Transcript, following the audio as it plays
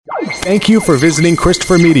Thank you for visiting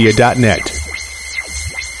ChristopherMedia.net.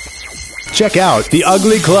 Check out the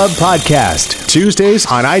Ugly Club Podcast, Tuesdays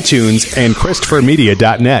on iTunes and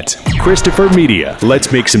ChristopherMedia.net. Christopher Media,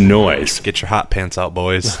 let's make some noise. Get your hot pants out,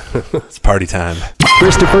 boys. It's party time.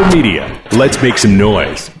 Christopher Media, let's make some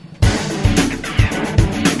noise.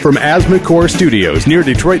 From Asthmacore Studios near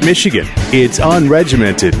Detroit, Michigan, it's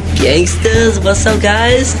Unregimented. Gangsters, what's up,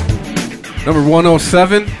 guys? Number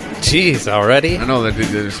 107. Jeez, already? I know that they're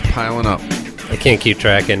just piling up. I can't keep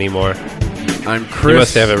track anymore. I'm Chris. You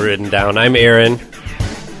must have it written down. I'm Aaron.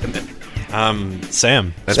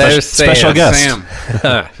 Sam. Special guest. Sam.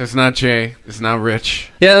 It's not Jay. It's not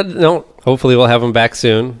Rich. Yeah, no. Hopefully we'll have him back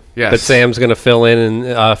soon. Yes. But Sam's going to fill in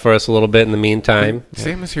for us a little bit in the meantime.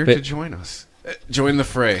 Sam is here to join us. Join the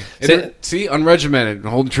fray. See, unregimented,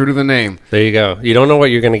 holding true to the name. There you go. You don't know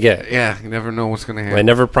what you're going to get. Yeah, you never know what's going to happen. I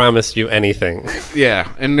never promised you anything. Yeah,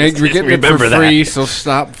 and you're getting it for free, so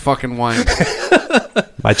stop fucking whining.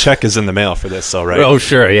 My check is in the mail for this, so right? Oh,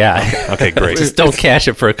 sure, yeah. Okay, great. Just don't cash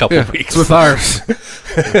it for a couple weeks. It's with ours.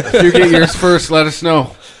 If you get yours first, let us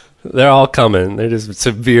know. They're all coming. They're just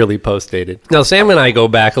severely post-dated. Now, Sam and I go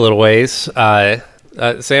back a little ways.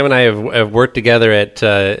 Sam and I have worked together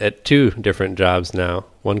at two different jobs now,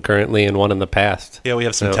 one currently and one in the past. Yeah, we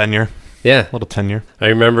have some tenure. Yeah. A little tenure. I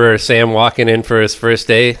remember Sam walking in for his first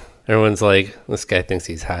day. Everyone's like, this guy thinks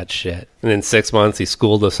he's hot shit. And in 6 months, he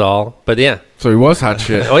schooled us all. But yeah. So he was hot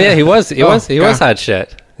shit. Oh, yeah, he was. He was hot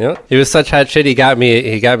shit. You know? He was such hot shit, he got me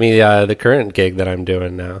the current gig that I'm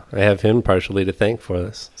doing now. I have him partially to thank for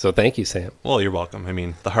this. So thank you, Sam. Well, you're welcome. I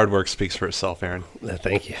mean, the hard work speaks for itself, Aaron.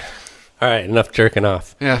 Thank you. All right, enough jerking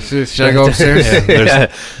off. Yeah, should I go upstairs?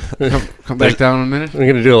 Yeah. Come back down in a minute? We're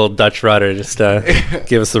going to do a little Dutch rudder, just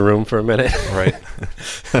give us the room for a minute. Right.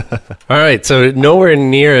 All right, so nowhere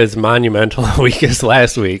near as monumental a week as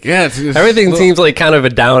last week. Yeah. It's everything seems like kind of a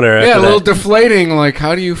downer. Yeah, a little deflating. Like,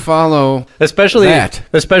 how do you follow that?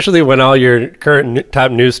 Especially when all your current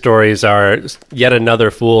top news stories are yet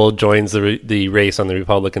another fool joins the race on the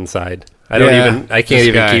Republican side. I can't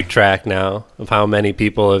even keep track now of how many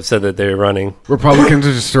people have said that they're running. Republicans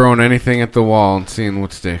are just throwing anything at the wall and seeing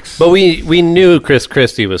what sticks. But we knew Chris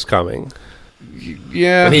Christie was coming.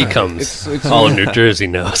 Yeah. When he comes, it's all of New Jersey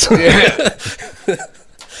knows. Yeah.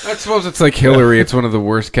 I suppose it's like Hillary. It's one of the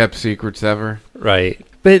worst kept secrets ever. Right.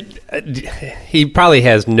 But he probably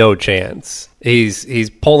has no chance. He's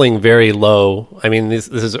polling very low. I mean, this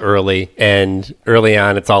is early, and early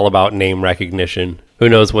on, it's all about name recognition. Who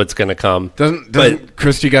knows what's going to come? Doesn't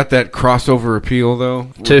Christie got that crossover appeal though?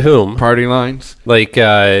 To whom? Party lines, like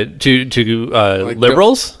to like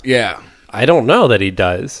liberals? Yeah, I don't know that he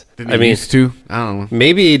does. Didn't he used to? I don't know.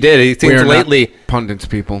 Maybe he did. He seems lately not pundits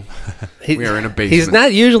people. We are in a basement. He's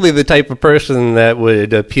not usually the type of person that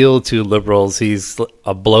would appeal to liberals. He's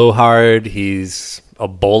a blowhard. He's a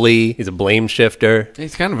bully. He's a blame shifter.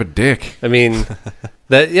 He's kind of a dick. I mean,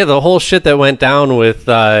 the whole shit that went down with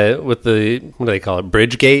the what do they call it?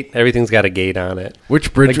 Bridgegate. Everything's got a gate on it.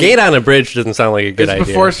 Which bridge? A gate on a bridge doesn't sound like a good idea.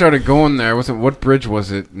 Before I started going there, what bridge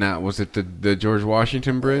was it? Not was it the George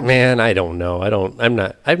Washington Bridge? Man, I don't know.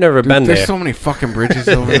 I've never been there. There's so many fucking bridges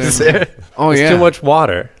over there. Is there? Oh There's yeah. too much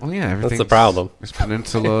water. Oh yeah, that's the problem. There's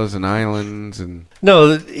peninsulas and islands and.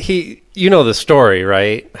 No, you know the story,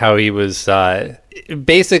 right? How he was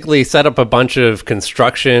basically set up a bunch of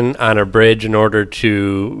construction on a bridge in order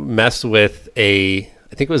to mess with I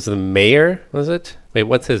think it was the mayor, was it? Wait,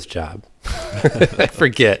 what's his job? I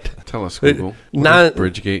forget. Tell us, Google.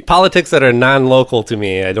 Bridgegate. Politics that are non-local to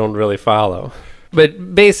me, I don't really follow.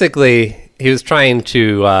 But basically, he was trying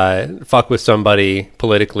to fuck with somebody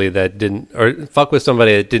politically that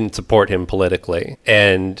didn't support him politically.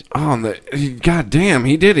 And God damn,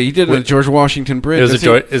 he did it. He did the George Washington Bridge.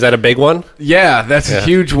 Is that a big one? Yeah, that's a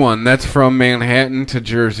huge one. That's from Manhattan to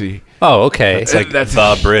Jersey. Oh, okay. It's like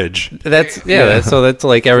the bridge. So that's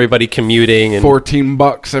like everybody commuting and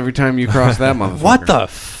 $14 every time you cross that motherfucker. What the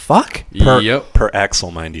fuck? Per axle,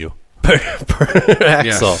 mind you. Per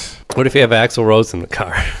axle. Yes. What if you have Axl Rose in the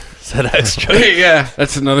car? Is that extra? Yeah,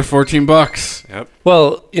 that's another $14. Yep.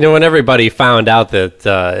 Well, when everybody found out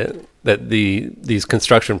that these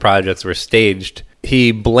construction projects were staged,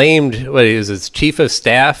 he blamed his chief of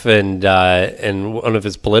staff and one of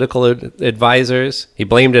his political advisors. He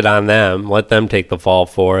blamed it on them, let them take the fall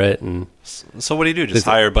for it. And so what do you do? Just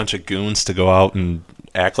hire a bunch of goons to go out and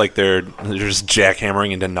act like they're just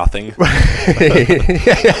jackhammering into nothing?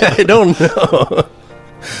 I don't know.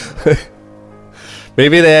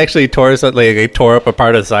 Maybe they actually tore up a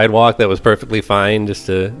part of the sidewalk that was perfectly fine just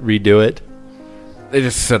to redo it. They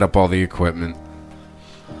just set up all the equipment.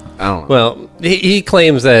 I don't know. Well, he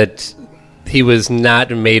claims that he was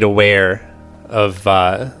not made aware of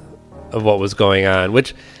what was going on,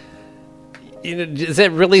 which, is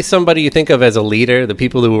that really somebody you think of as a leader? The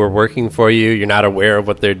people who are working for you, you're not aware of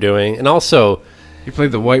what they're doing. And also, you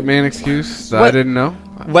played the white man excuse that I didn't know.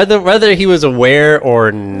 Whether he was aware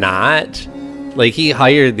or not, like, he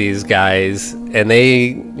hired these guys, and they,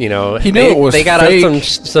 he knew it was they got fake. Out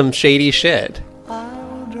some shady shit.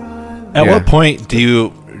 At what point do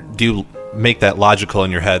you make that logical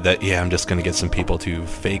in your head that, I'm just going to get some people to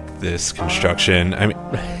fake this construction? I mean,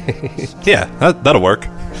 that'll work.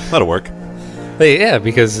 That'll work. Yeah,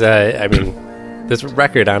 because, there's a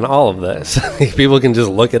record on all of this. People can just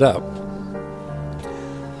look it up.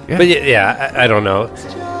 Yeah. But, I don't know.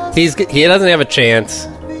 He doesn't have a chance.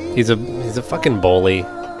 He's a fucking bully.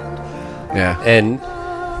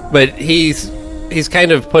 Yeah. But he's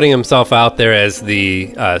kind of putting himself out there as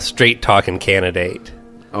the straight-talking candidate.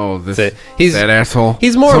 Oh, that asshole.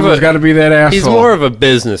 He's more Someone's got to be that asshole. He's more of a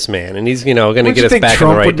businessman, and he's going to get us back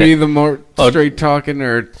Trump in the right. Would be the more straight talking,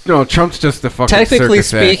 or no? Trump's just the fucking. Technically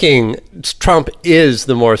speaking, Trump is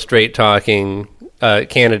the more straight talking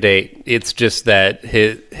candidate. It's just that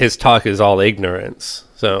his talk is all ignorance.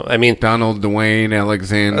 So, I mean, Donald Dwayne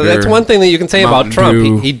Alexander. That's one thing that you can say Mountain about Trump.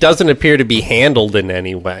 Dew. He doesn't appear to be handled in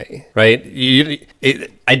any way, right?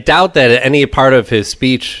 I doubt that any part of his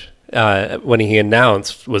speech when he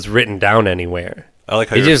announced was written down anywhere. I like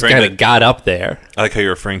how he just kind of got up there. I like how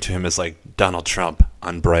you're referring to him as like Donald Trump,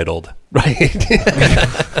 unbridled. Right.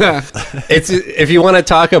 It's if you want to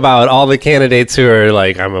talk about all the candidates who are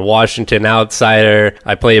like, I'm a Washington outsider,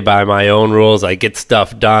 I play by my own rules, I get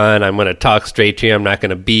stuff done, I'm going to talk straight to you, I'm not going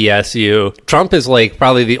to BS you. Trump is like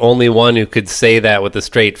probably the only one who could say that with a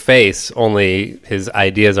straight face, only his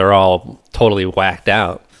ideas are all totally whacked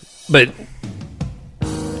out. But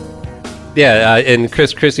in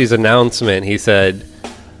Chris Christie's announcement, he said,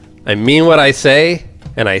 I mean what I say,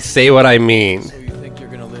 and I say what I mean.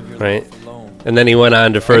 Right? And then he went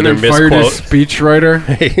on to further misquote. Fired his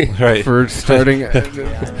speechwriter right. for starting.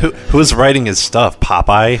 Who's writing his stuff?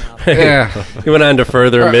 Popeye? Yeah. He went on to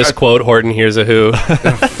further misquote Horton Hears a Who.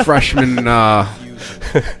 Freshman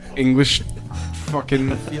English fucking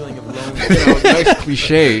nice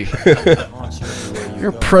cliche. You're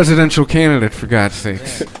a presidential candidate, for God's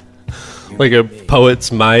sakes. Like a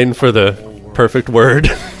poet's mind for the perfect word.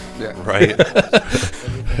 Yeah. Right.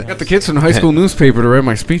 I got the kids from the high school newspaper to write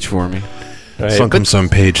my speech for me. Right. Song comes on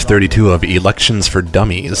page 32 of Elections for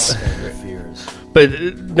Dummies. But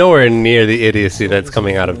nowhere near the idiocy that's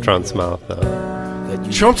coming out of Trump's mouth, though.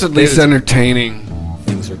 Trump's at least entertaining.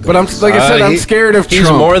 But I'm scared of Trump. He's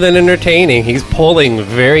more than entertaining. He's polling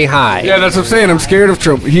very high. Yeah, that's what I'm saying. I'm scared of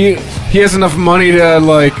Trump. He has enough money to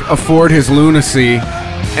afford his lunacy,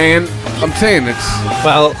 and I'm saying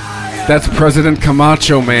that's President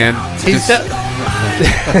Camacho, man.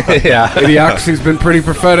 Yeah. Idiocracy's been pretty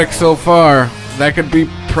prophetic so far. That could be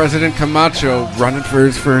President Camacho running for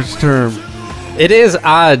his first term. It is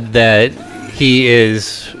odd that he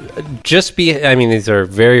is these are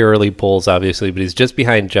very early polls, obviously, but he's just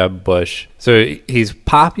behind Jeb Bush. So he's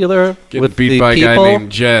popular with beat the by people. A guy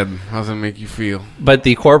named Jeb. How does that make you feel? But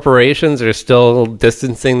the corporations are still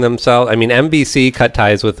distancing themselves. I mean, NBC cut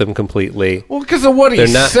ties with him completely. Well, because of what he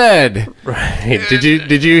said. Right?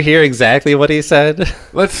 Did you hear exactly what he said?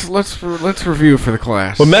 Let's review for the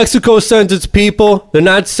class. When Mexico sends its people, they're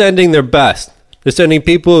not sending their best. They're sending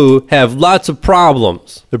people who have lots of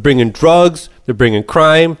problems. They're bringing drugs. They're bringing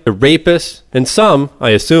crime, they're rapists, and some,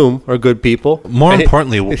 I assume, are good people. More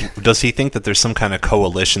importantly, does he think that there's some kind of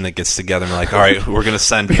coalition that gets together and like, all right, we're going to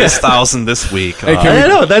send this 1,000 this week? Hey, I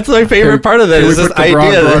know, that's my favorite part of that. Is this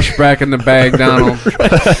idea that brush back in the bag, Donald.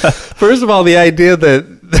 First of all, the idea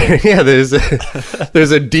that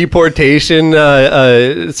there's a deportation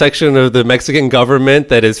section of the Mexican government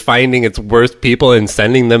that is finding its worst people and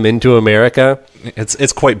sending them into America.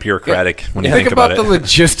 It's quite bureaucratic when you think about it. The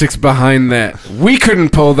logistics behind that. We couldn't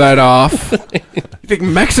pull that off. You think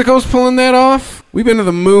Mexico's pulling that off? We've been to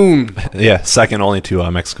the moon. Yeah, second only to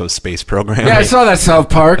Mexico's space program. Yeah, I saw that South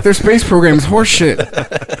Park. Their space program's horseshit.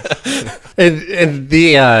 And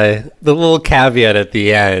the little caveat at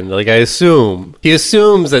the end, like he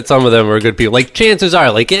assumes that some of them are good people. Like chances are,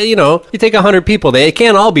 you take 100 people, they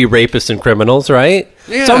can't all be rapists and criminals, right?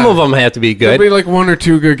 Yeah. Some of them have to be good. There'll be one or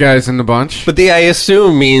two good guys in the bunch. But the I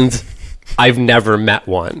assume means I've never met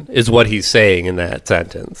one, is what he's saying in that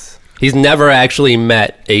sentence. He's never actually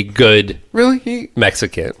met a good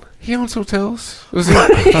Mexican. He owns hotels. If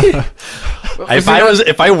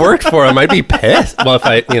I worked for him, I'd be pissed. Well,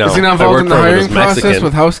 is he not involved in the hiring process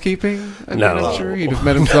with housekeeping? I'm not sure. He'd have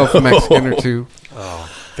met himself a Mexican or two. Oh,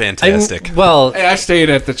 fantastic. Hey, I stayed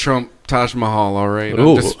at the Trump Taj Mahal, all right?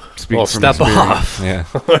 Ooh, I'm just speaking well, from step experience. off. Yeah.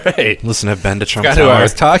 All right. Listen, I've been to Trump Forgot who I Tower.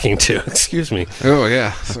 was talking to. Excuse me. Oh,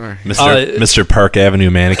 yeah, sorry. Mr. Park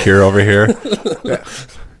Avenue manicure over here.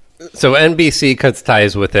 So NBC cuts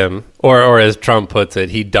ties with him, or as Trump puts it,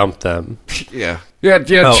 he dumped them. Yeah,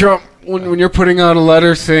 Oh. Trump, when you're putting out a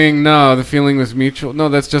letter saying, no, the feeling was mutual, no,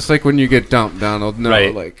 that's just like when you get dumped, Donald. No,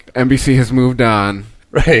 Right. like, NBC has moved on.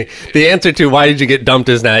 Right. The answer to why did you get dumped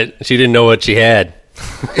is not she didn't know what she had.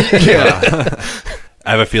 Yeah.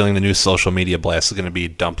 I have a feeling the new social media blast is going to be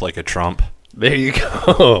dumped like a Trump. There you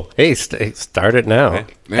go. Hey, start it now. Right.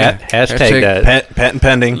 Yeah. Hashtag that. Patent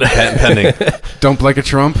pending. Patent pending. Dump like a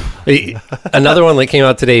Trump? Hey, another one that came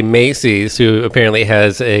out today, Macy's, who apparently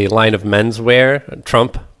has a line of menswear,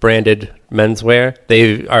 Trump-branded menswear.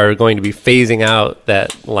 They are going to be phasing out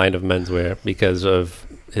that line of menswear because of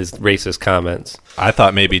his racist comments. I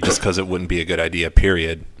thought maybe just because it wouldn't be a good idea,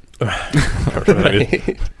 period.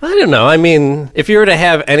 I don't know. I mean, if you were to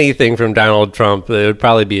have anything from Donald Trump, it would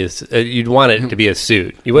probably be you'd want it to be a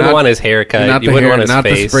suit. You wouldn't want his haircut. Not You the wouldn't hair, want his not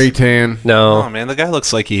face. the spray tan. No. Oh, man, the guy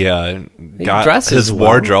looks like he got dresses his well.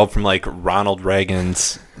 wardrobe from, like, Ronald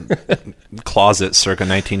Reagan's closet circa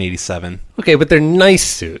 1987. Okay, but they're nice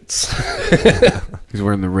suits. He's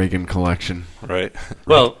wearing the Reagan collection. Right.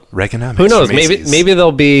 Well, Reaganomics. who knows? Macy's. Maybe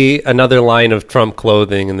there'll be another line of Trump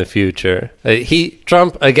clothing in the future.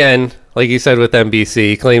 Trump again, like you said with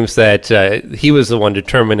NBC, claims that he was the one to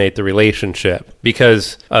terminate the relationship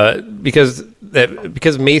because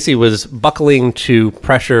Macy was buckling to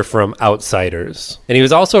pressure from outsiders, and he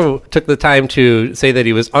was also took the time to say that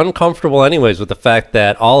he was uncomfortable anyways with the fact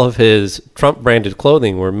that all of his Trump branded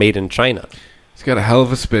clothing were made in China. He's got a hell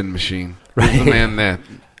of a spin machine. Who's the man that?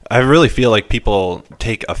 I really feel like people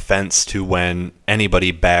take offense to when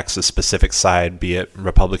anybody backs a specific side, be it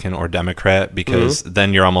Republican or Democrat, because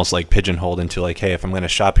then you're almost like pigeonholed into like, hey, if I'm going to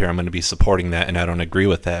shop here, I'm going to be supporting that, and I don't agree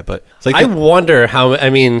with that. But it's like I wonder how. I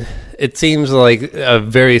mean, it seems like a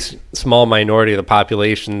very small minority of the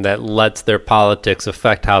population that lets their politics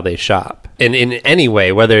affect how they shop, and in any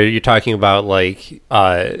way, whether you're talking about like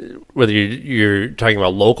whether you're talking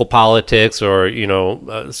about local politics or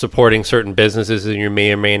supporting certain businesses that you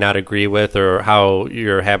may or may not agree with, or how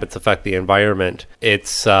your habits affect the environment.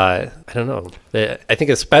 It's I don't know. I think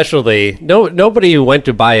especially nobody who went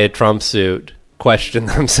to buy a Trump suit questioned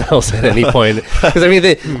themselves at any point, because I mean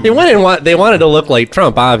they wanted to look like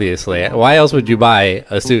Trump. Obviously, why else would you buy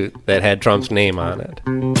a suit that had Trump's name on it?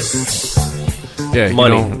 Yeah,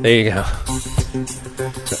 Money. There you go.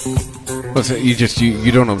 Listen,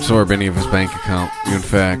 you don't absorb any of his bank account. You in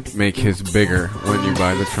fact make his bigger when you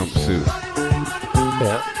buy the Trump suit.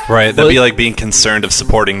 Yeah. right. That'd be like being concerned of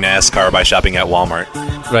supporting NASCAR by shopping at Walmart.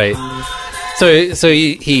 Right. So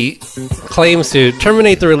he claims to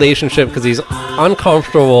terminate the relationship because he's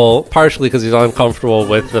uncomfortable, partially because he's uncomfortable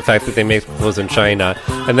with the fact that they make clothes in China,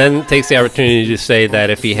 and then takes the opportunity to say that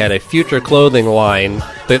if he had a future clothing line,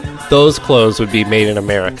 that those clothes would be made in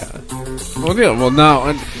America. Well, yeah. Well, now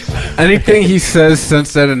anything he says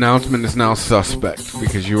since that announcement is now suspect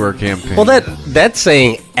because you are campaigning. Well, that's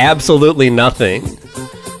saying absolutely nothing.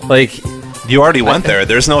 Like, You already went there.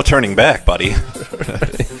 There's no turning back, buddy.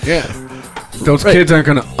 yeah. Those kids aren't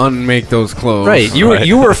going to unmake those clothes. right,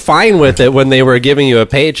 you were fine with it when they were giving you a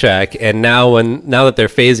paycheck, and now that they're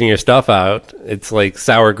phasing your stuff out, it's like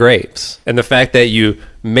sour grapes. And the fact that you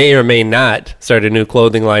may or may not start a new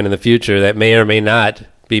clothing line in the future that may or may not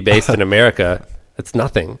be based in America, it's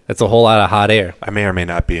nothing. It's a whole lot of hot air. I may or may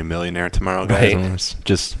not be a millionaire tomorrow, guys. Right.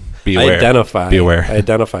 Just be aware. Be aware. I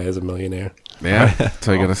identify as a millionaire. Yeah, that's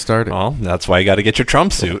how you got to start it. Well, that's why you got to get your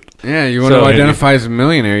Trump suit. Yeah, you want So- to identify as a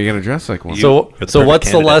millionaire, you got to dress like one. So You're the what's perfect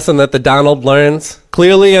the candidate. lesson that the Donald learns?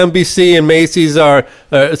 Clearly, NBC and Macy's are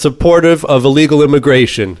supportive of illegal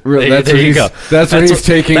immigration. Really, that's there what you he's- go. that's what he's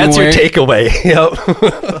taking That's away? your takeaway.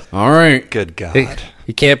 Yep. All right. Good God.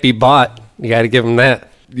 He can't be bought. You got to give him that.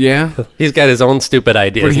 Yeah. He's got his own stupid But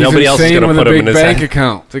ideas. he's Nobody else is insane going to with put a him big in his bank head.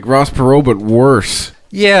 account. It's like Ross Perot, but worse.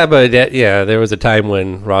 Yeah, but there was a time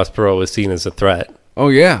when Ross Perot was seen as a threat. Oh,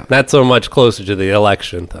 yeah. Not so much closer to the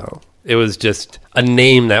election, though. It was just a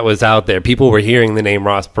name that was out there. People were hearing the name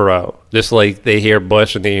Ross Perot, just like they hear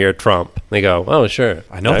Bush and they hear Trump. They go, oh, sure.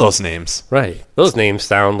 I know those names. Right. Those names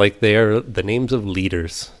sound like they are the names of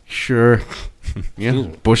leaders. Sure. Yeah.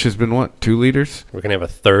 Bush has been what? 2 leaders? We're going to have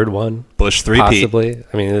a third one, Bush 3P. possibly.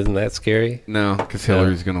 I mean, isn't that scary? No, because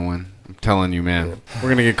Hillary's going to win. I'm telling you, man. We're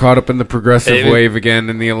going to get caught up in the progressive wave again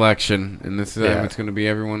in the election. And this time it's going to be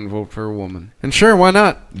everyone vote for a woman. And sure, why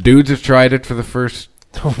not? Dudes have tried it for the first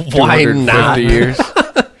Why 250 not? years.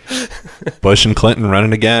 Bush and Clinton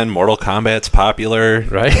running again. Mortal Kombat's popular.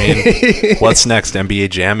 Right. I mean, what's next? NBA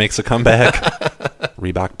Jam makes a comeback.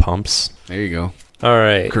 Reebok pumps. There you go. All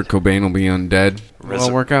right. Kurt Cobain will be undead.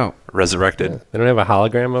 It'll work out. Resurrected. They don't have a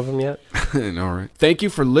hologram of him yet? All right. Thank you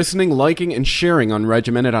for listening, liking, and sharing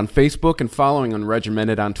Unregimented on Facebook and following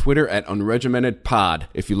Unregimented on Twitter at UnregimentedPod.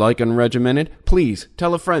 If you like Unregimented, please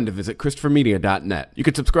tell a friend to visit ChristopherMedia.net. You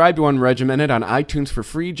can subscribe to Unregimented on iTunes for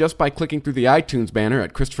free just by clicking through the iTunes banner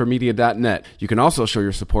at ChristopherMedia.net. You can also show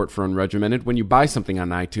your support for Unregimented when you buy something on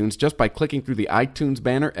iTunes just by clicking through the iTunes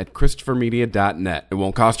banner at ChristopherMedia.net. It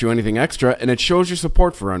won't cost you anything extra, and it shows your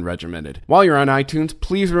support for Unregimented. While you're on iTunes,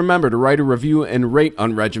 please remember to write a review and rate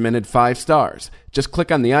Unregimented 5 stars. Just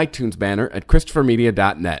click on the iTunes banner at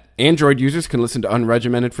ChristopherMedia.net. Android users can listen to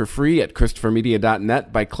Unregimented for free at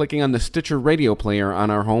ChristopherMedia.net by clicking on the Stitcher radio player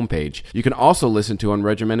on our homepage. You can also listen to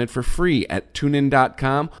Unregimented for free at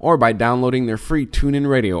TuneIn.com or by downloading their free TuneIn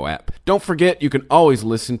radio app. Don't forget, you can always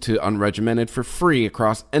listen to Unregimented for free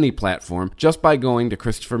across any platform just by going to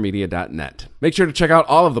ChristopherMedia.net. Make sure to check out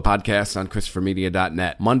all of the podcasts on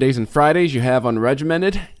ChristopherMedia.net. Mondays and Fridays, you have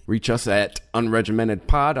Unregimented. Reach us at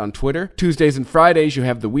UnregimentedPod on Twitter. Tuesdays and Fridays, you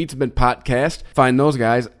have the Weedsman Podcast. Find those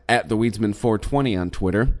guys at the Weedsman420 on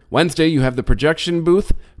Twitter. Wednesday, you have the Projection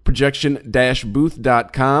Booth,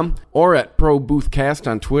 projection-booth.com, or at ProBoothCast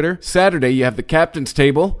on Twitter. Saturday, you have the Captain's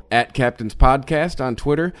Table at Captain's Podcast on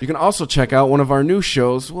Twitter. You can also check out one of our new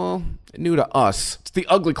shows, well, new to us. It's the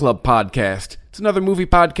Ugly Club Podcast. It's another movie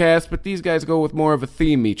podcast, but these guys go with more of a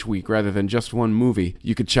theme each week rather than just one movie.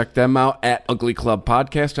 You can check them out at Ugly Club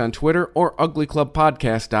Podcast on Twitter or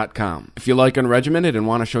uglyclubpodcast.com. If you like Unregimented and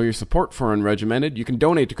want to show your support for Unregimented, you can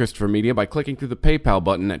donate to Christopher Media by clicking through the PayPal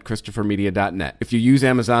button at ChristopherMedia.net. If you use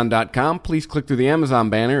Amazon.com, please click through the Amazon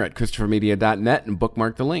banner at ChristopherMedia.net and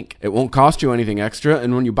bookmark the link. It won't cost you anything extra,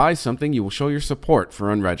 and when you buy something, you will show your support for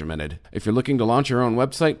Unregimented. If you're looking to launch your own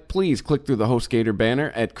website, please click through the HostGator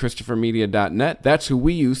banner at ChristopherMedia.net. That's who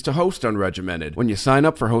we use to host Unregimented. When you sign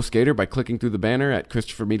up for HostGator by clicking through the banner at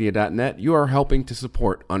ChristopherMedia.net, you are helping to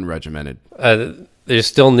support Unregimented. There's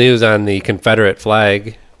still news on the Confederate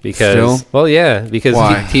flag because, Still? well, yeah, because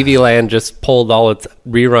Why? TV Land just pulled all its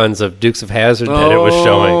reruns of Dukes of Hazzard that it was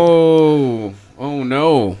showing. Oh,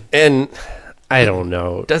 no. And I don't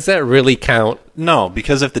know. Does that really count? No,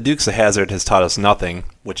 because if the Dukes of Hazzard has taught us nothing,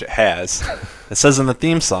 which it has, it says in the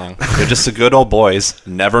theme song, they're just a good old boys,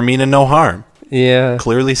 never meaning no harm. Yeah.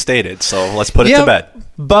 Clearly stated, so let's put it to bed.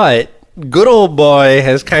 But good old boy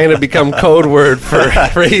has kind of become code word for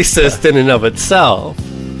racist in and of itself.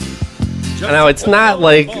 Now, it's not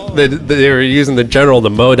like they were using the general to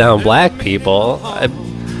mow down black people.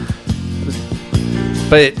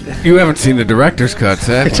 But You haven't seen the director's cuts,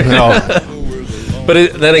 have you? No,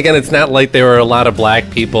 But then again, it's not like there were a lot of black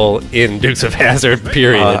people in Dukes of Hazzard,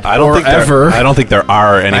 period. I don't think there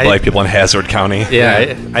are any black people in Hazzard County.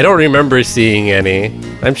 Yeah, I don't remember seeing any.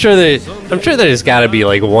 I'm sure there's got to be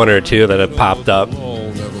like one or two that have popped up.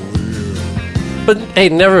 But hey,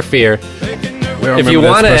 never fear. If you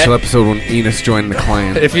want a special episode when Enos joined the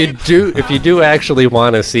Klan. If you do actually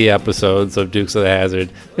want to see episodes of Dukes of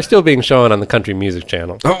Hazzard, they're still being shown on the Country Music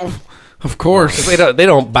Channel. Oh, of course. They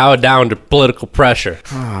don't bow down to political pressure.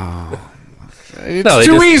 It's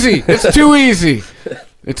too easy. It's too easy.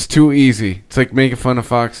 It's too easy. It's like making fun of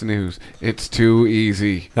Fox News. It's too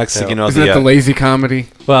easy. Next thing you know, isn't that the lazy comedy?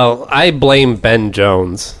 Well, I blame Ben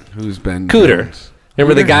Jones. Who's Ben Cooter. Jones?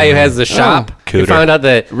 Remember the guy who has the shop? Cooter. You found out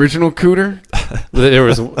that Original Cooter? there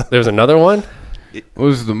was another one? What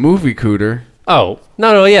was the movie Cooter? Oh,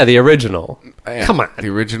 no, yeah, the original. Yeah, Come on. The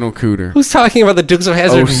original Cooter. Who's talking about the Dukes of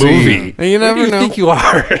Hazzard OC. movie? You never Who do you know. think you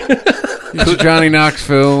are? You're Johnny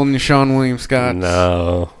Knoxville and Sean William Scott.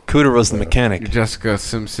 No. Cooter was the mechanic. You're Jessica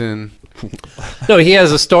Simpson. No, he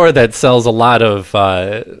has a store that sells a lot of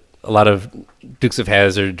Dukes of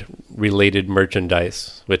Hazzard related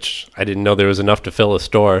merchandise, which I didn't know there was enough to fill a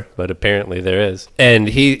store, but apparently there is. And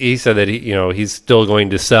he said that he's still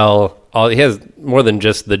going to sell all. He has more than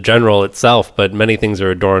just the general itself, but many things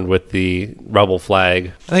are adorned with the rebel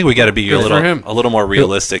flag. I think we got to be a Good for him. little more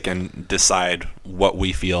realistic and decide what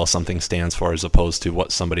we feel something stands for as opposed to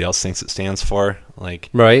what somebody else thinks it stands for. Like,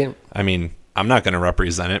 Right? I mean, I'm not going to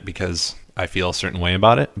represent it because I feel a certain way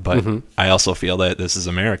about it, but I also feel that this is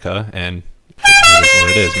America and it is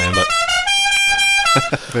what it is, man. But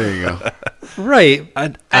There you go. Right.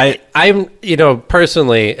 I'm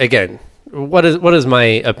personally, again, what does my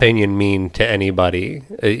opinion mean to anybody?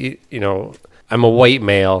 I'm a white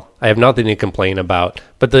male. I have nothing to complain about.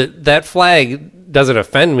 But that flag doesn't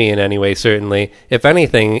offend me in any way, certainly. If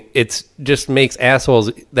anything, it just makes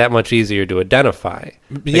assholes that much easier to identify.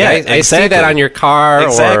 Yeah, exactly. I see that on your car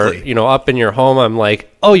Exactly. or, up in your home. I'm like,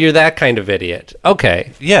 oh, you're that kind of idiot.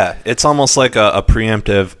 Okay. Yeah, it's almost like a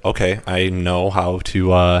preemptive, okay, I know how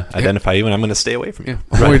to identify you, and I'm going to stay away from you.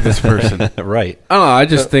 Avoid this person. Right. I don't know. I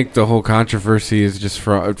just think the whole controversy is just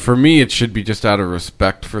for me. It should be just out of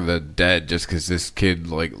respect for the dead, just because this kid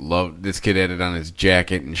this kid had it on his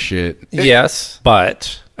jacket and shit. Yes,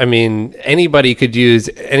 but I mean, anybody could use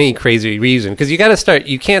any crazy reason because you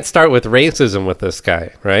can't start with racism with this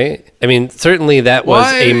guy, right? I mean, certainly that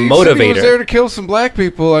was a motivator. He was there to kill some black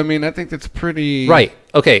people. I mean, I think that's pretty right.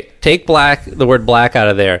 Okay, take the word black out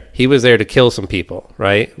of there. He was there to kill some people,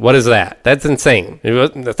 right? What is that? That's insane.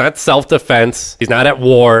 That's not self-defense. He's not at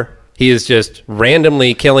war. He is just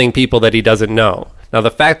randomly killing people that he doesn't know. Now, the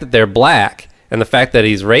fact that they're black and the fact that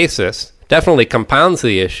he's racist definitely compounds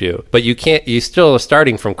the issue, but you still are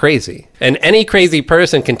starting from crazy. And any crazy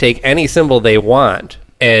person can take any symbol they want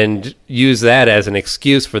and use that as an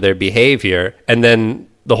excuse for their behavior, and then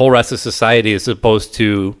the whole rest of society is supposed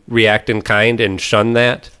to react in kind and shun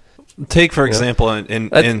that. Take, for example, in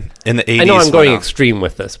the 80s. I know I'm going extreme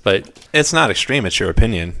with this, but it's not extreme. It's your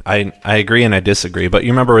opinion. I agree and I disagree. But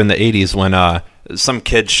you remember in the 80s when some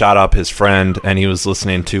kid shot up his friend and he was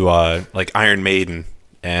listening to Iron Maiden,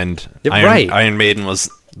 and Iron Maiden was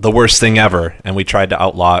the worst thing ever, and we tried to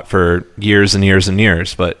outlaw it for years and years and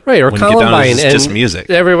years. But right, or when Columbine, you get down, it's and just music.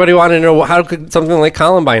 Everybody wanted to know how could something like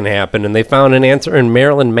Columbine happen, and they found an answer in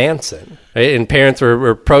Marilyn Manson. Right? And parents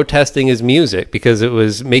were protesting his music because it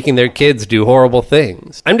was making their kids do horrible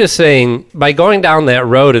things. I'm just saying, by going down that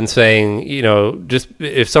road and saying, just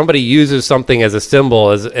if somebody uses something as a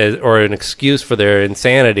symbol as or an excuse for their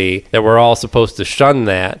insanity, that we're all supposed to shun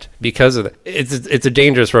that because of it's a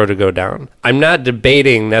dangerous road to go down. I'm not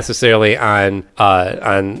debating necessarily on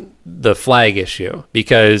the flag issue,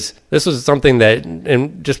 because this was something that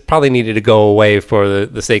and just probably needed to go away for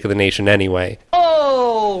the sake of the nation anyway.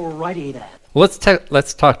 Alrighty then.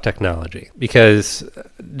 Let's talk technology, because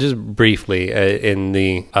just briefly, in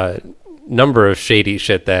the number of shady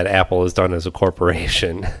shit that Apple has done as a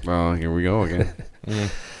corporation. Well, here we go again.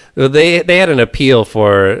 They had an appeal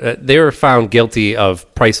for they were found guilty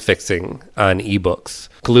of price fixing on ebooks,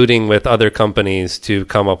 colluding with other companies to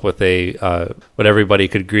come up with what everybody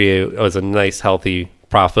could agree was a nice, healthy,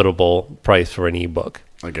 profitable price for an ebook.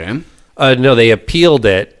 Again? No, they appealed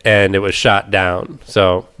it, and it was shot down.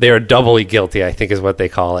 So they are doubly guilty, I think is what they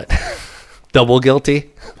call it. Double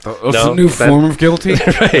guilty? That's a new form of guilty?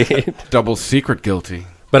 Right. Double secret guilty.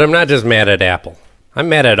 But I'm not just mad at Apple. I'm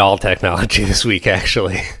mad at all technology this week,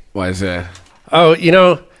 actually. Why is that? Oh,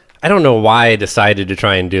 I don't know why I decided to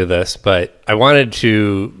try and do this, but I wanted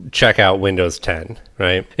to check out Windows 10,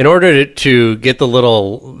 right? In order to get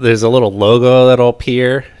there's a little logo that'll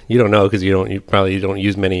appear. You don't know because you probably don't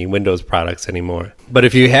use many Windows products anymore. But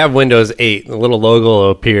if you have Windows 8, the little logo will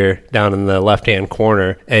appear down in the left-hand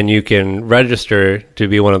corner, and you can register to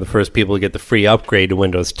be one of the first people to get the free upgrade to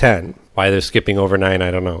Windows 10. Why they're skipping over 9,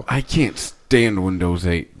 I don't know. I can't stand Windows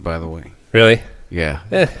 8, by the way. Really? Yeah.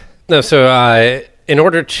 No, so in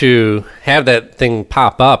order to have that thing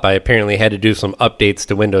pop up, I apparently had to do some updates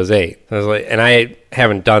to Windows 8. And I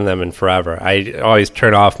haven't done them in forever. I always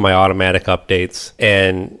turn off my automatic updates.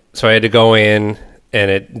 And so I had to go in,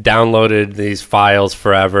 and it downloaded these files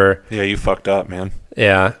forever. Yeah, you fucked up, man.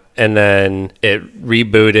 Yeah. And then it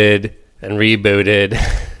rebooted and rebooted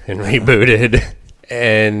and rebooted.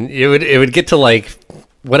 And it would get to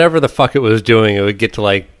whatever the fuck it was doing, it would get to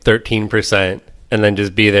 13% and then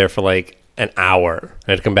just be there for an hour.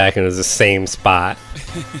 I'd come back and it was the same spot.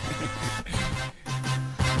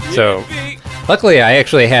 So, luckily I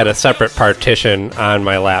actually had a separate partition on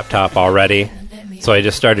my laptop already, so I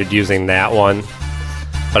just started using that one.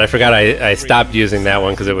 But I forgot I stopped using that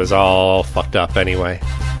one because it was all fucked up anyway.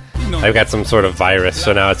 I've got some sort of virus,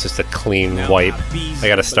 so now it's just a clean wipe. I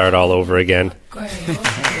gotta start all over again.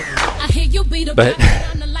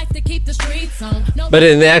 But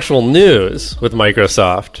in the actual news with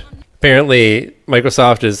Microsoft, apparently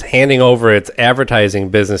Microsoft is handing over its advertising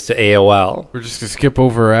business to AOL. We're just going to skip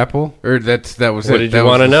over Apple? Or that was it? What did you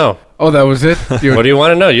want to know? Oh, that was it? What do you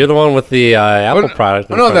want to know? You're the one with the Apple product.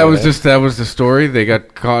 No, that was the story. They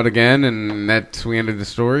got caught again, and we ended the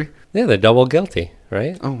story. Yeah, they're double guilty,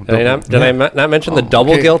 right? Oh, did I not mention the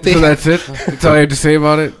double guilty? So that's it? That's all I had to say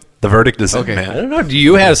about it? The verdict is in, okay. man. I don't know. Do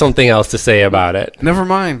you have something else to say about it? Never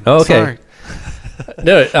mind. Okay. Sorry.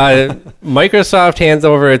 No, Microsoft hands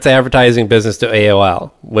over its advertising business to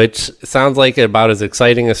AOL, which sounds like about as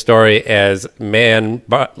exciting a story as man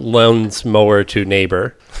loans mower to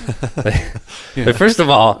neighbor. But first of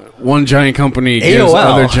all, one giant company gives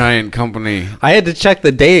other giant company. I had to check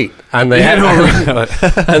the date on the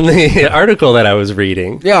on the article that I was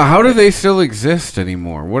reading. Yeah, how do they still exist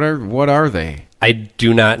anymore? What are they? I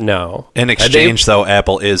do not know. In exchange, though,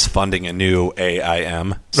 Apple is funding a new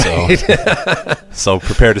AIM, so so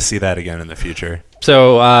prepare to see that again in the future.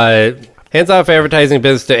 So, hands off advertising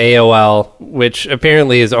business to AOL, which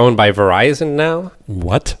apparently is owned by Verizon now.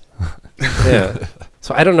 What? Yeah.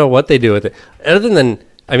 So I don't know what they do with it. Other than,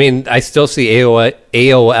 I mean, I still see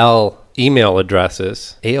AOL email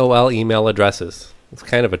addresses. AOL email addresses. It's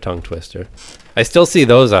kind of a tongue twister. I still see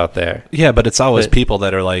those out there. Yeah, but it's always people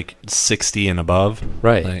that are like 60 and above.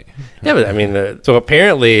 Right. Like, yeah, but I mean, so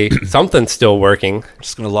apparently something's still working. I'm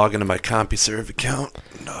just going to log into my CompuServe account.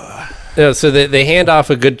 Yeah, so they hand off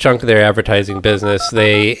a good chunk of their advertising business.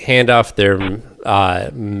 They hand off their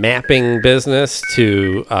mapping business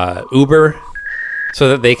to Uber so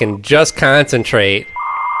that they can just concentrate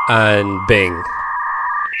on Bing,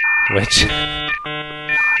 which...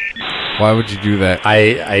 Why would you do that?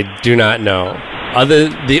 I do not know.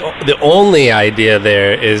 The only idea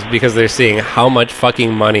there is because they're seeing how much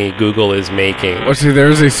fucking money Google is making. Oh, see,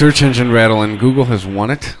 there's a search engine rattle, and Google has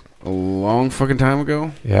won it a long fucking time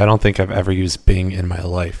ago. Yeah, I don't think I've ever used Bing in my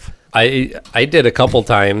life. I did a couple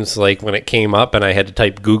times, like when it came up and I had to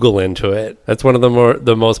type Google into it. That's one of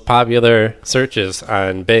the most popular searches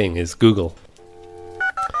on Bing is Google.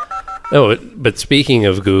 Oh, but speaking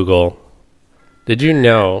of Google, did you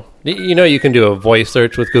know you can do a voice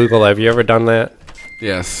search with Google? Have you ever done that?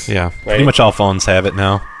 Yes. Yeah. Right. Pretty much all phones have it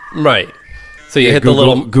now. Right. So you hit Google, the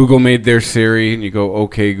little... Google made their Siri, and you go,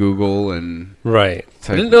 okay, Google, and... Right.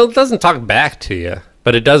 No, it doesn't talk back to you,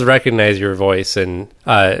 but it does recognize your voice. And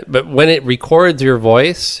but when it records your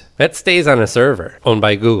voice, that stays on a server owned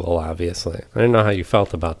by Google, obviously. I don't know how you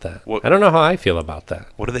felt about that. I don't know how I feel about that.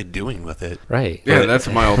 What are they doing with it? Right. Yeah, that's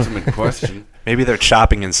my ultimate question. Maybe they're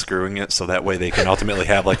chopping and screwing it so that way they can ultimately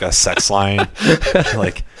have like a sex line,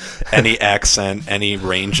 like any accent, any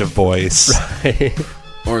range of voice. Right.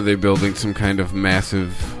 Or are they building some kind of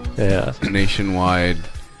massive nationwide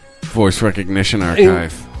voice recognition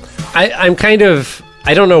archive? I'm kind of...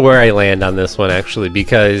 I don't know where I land on this one, actually,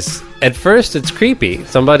 because at first it's creepy.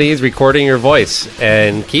 Somebody is recording your voice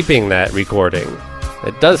and keeping that recording.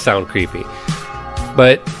 It does sound creepy.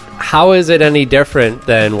 But how is it any different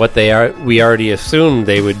than what we already assumed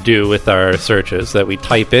they would do with our searches that we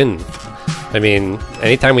type in? I mean,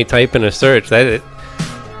 anytime we type in a search,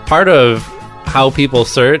 part of how people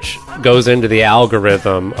search goes into the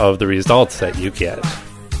algorithm of the results that you get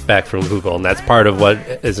back from Google, and that's part of what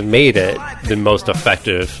has made it the most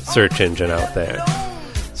effective search engine out there.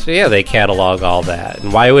 So yeah, they catalog all that.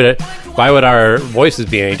 And why would our voices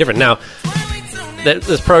be any different? Now,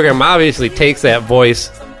 this program obviously takes that voice,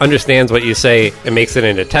 understands what you say, and makes it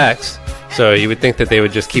into text. So you would think that they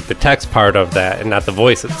would just keep the text part of that and not the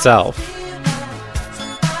voice itself.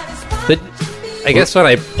 But I guess when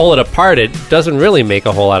I pull it apart, it doesn't really make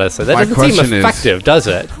a whole lot of sense. That doesn't seem effective, does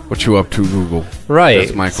it? What you up to, Google? Right.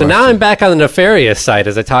 That's my so question. now I'm back on the nefarious side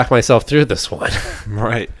as I talk myself through this one.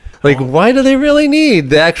 Right. Like, why do they really need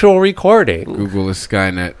the actual recording? Google is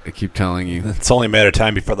Skynet. I keep telling you. It's only a matter of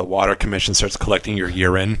time before the Water Commission starts collecting your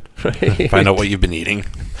urine. Right. Find out what you've been eating.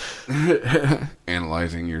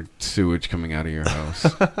 Analyzing your sewage coming out of your house.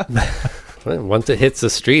 Once it hits the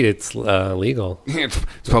street, it's legal. It's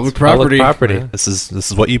public property. Public property. Right. This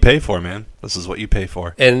is what you pay for, man. This is what you pay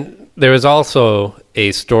for. And there was also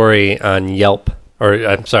a story on Yelp. Or,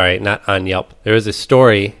 I'm sorry, not on Yelp. There was a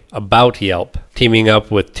story about Yelp teaming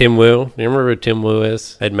up with Tim Wu. Do you remember who Tim Wu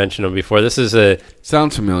is? I'd mentioned him before.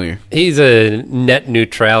 Sounds familiar. He's a net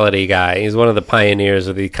neutrality guy. He's one of the pioneers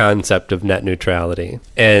of the concept of net neutrality.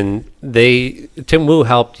 And Tim Wu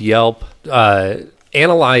helped Yelp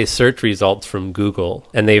analyze search results from Google.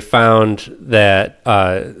 And they found that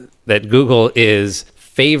Google is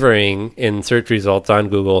favoring in search results on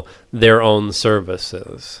Google their own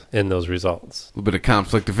services in those results. A little bit of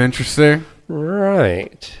conflict of interest there.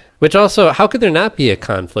 Right. Which also, how could there not be a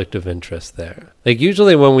conflict of interest there? Like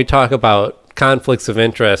usually when we talk about conflicts of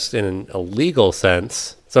interest in a legal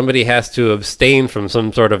sense, somebody has to abstain from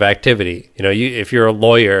some sort of activity. If you're a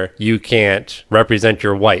lawyer, you can't represent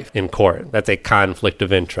your wife in court. That's a conflict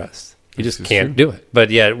of interest. You just can't do it. But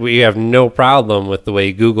yet we have no problem with the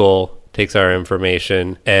way Google takes our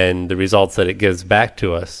information and the results that it gives back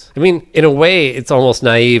to us. I mean, in a way, it's almost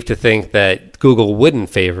naive to think that Google wouldn't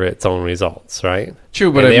favor its own results, right?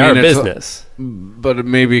 True, but they are a business. But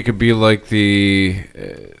maybe it could be like maybe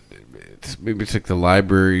it's like the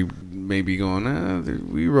library maybe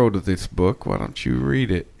going, we wrote this book, why don't you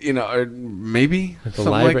read it? You know, or maybe something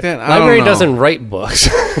like that. Library doesn't write books.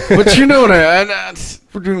 But you know what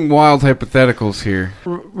we're doing wild hypotheticals here.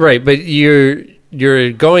 Right, but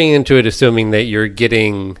you're going into it assuming that you're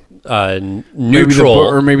getting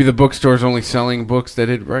neutral. Maybe the bookstore's only selling books that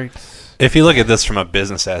it writes. If you look at this from a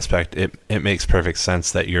business aspect, it makes perfect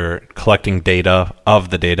sense that you're collecting data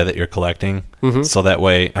of the data that you're collecting. Mm-hmm. So that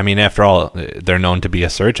way, I mean, after all, they're known to be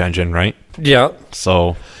a search engine, right? Yeah.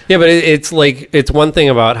 So yeah, but it's one thing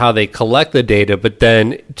about how they collect the data, but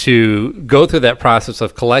then to go through that process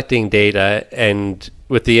of collecting data and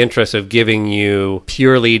with the interest of giving you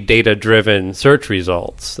purely data-driven search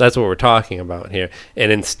results. That's what we're talking about here.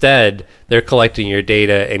 And instead, they're collecting your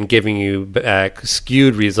data and giving you back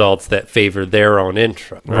skewed results that favor their own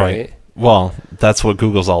interest, right? Well, that's what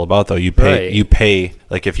Google's all about, though. You pay,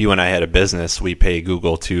 like if you and I had a business, we pay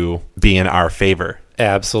Google to be in our favor.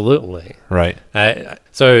 Absolutely. Right. And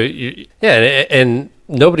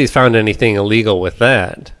nobody's found anything illegal with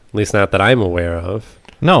that, at least not that I'm aware of.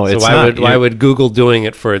 No, so it's not. Why would Google doing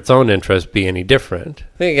it for its own interest be any different?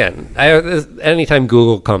 Again, anytime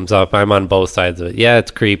Google comes up, I'm on both sides of it. Yeah,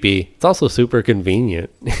 it's creepy. It's also super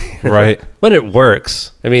convenient. Right. When it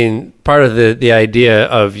works. I mean, part of the idea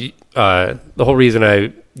of the whole reason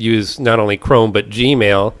I use not only Chrome but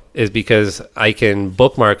Gmail is because I can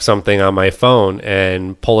bookmark something on my phone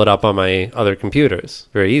and pull it up on my other computers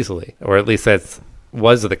very easily. Or at least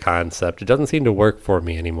was the concept. It doesn't seem to work for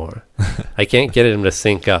me anymore. I can't get them to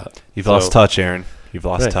sync up. You've lost touch, Aaron. You've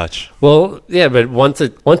lost touch. Well, yeah, but once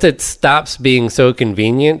it stops being so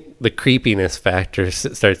convenient, the creepiness factor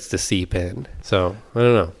starts to seep in. So, I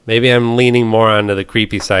don't know. Maybe I'm leaning more onto the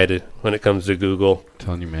creepy side when it comes to Google. I'm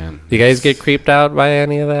telling you, man. Do you guys get creeped out by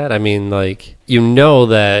any of that? I mean, like, you know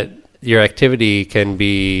that your activity can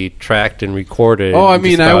be tracked and recorded. Oh, I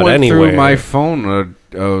mean, I went anywhere. through my phone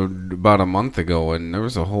about a month ago, and there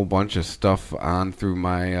was a whole bunch of stuff on through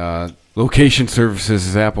my location services,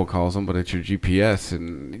 as Apple calls them, but it's your GPS.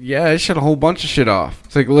 And yeah, it shut a whole bunch of shit off.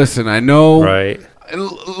 It's like, listen, I know. Right.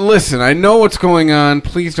 Listen, I know what's going on.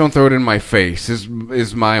 Please don't throw it in my face. Is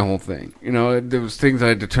my whole thing. You know, there was things I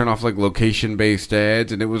had to turn off, like location-based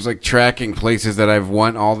ads, and it was like tracking places that I've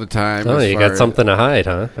went all the time. Oh, you got something to hide,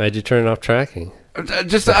 huh? Why'd you turn off tracking? I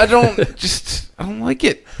don't like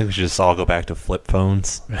it. I think we should just all go back to flip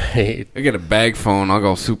phones. Right. I get a bag phone. I'll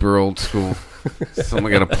go super old school.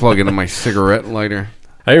 Somebody got to plug into my cigarette lighter.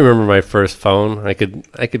 I remember my first phone. I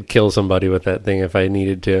could kill somebody with that thing if I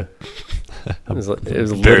needed to. It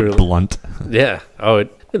was very blunt. Yeah. Oh,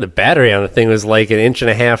 the battery on the thing was like 1.5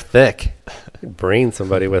 inches thick. I'd brain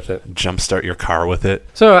somebody with it. Jumpstart your car with it.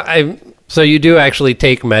 So you do actually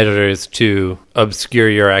take measures to obscure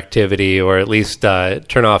your activity, or at least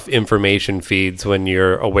turn off information feeds when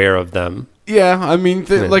you're aware of them. Yeah, I mean,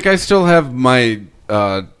 like I still have my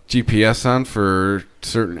GPS on for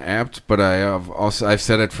certain apps, but I've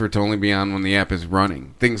set it for it to only be on when the app is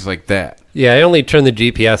running. Things like that. Yeah, I only turn the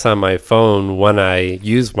GPS on my phone when I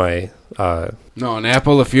use my. No, on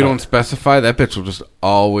Apple, if you don't specify, that bitch will just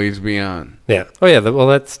always be on. Yeah. Oh yeah. Well,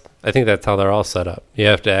 I think that's how they're all set up. You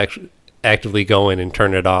have to actively go in and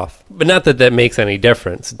turn it off. But not that makes any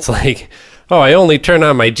difference. It's like, oh, I only turn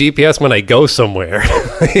on my GPS when I go somewhere.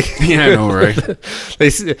 Yeah, I know,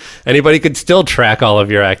 right? Anybody could still track all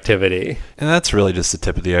of your activity. And that's really just the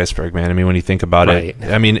tip of the iceberg, man. I mean, when you think about it,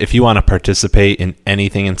 I mean, if you want to participate in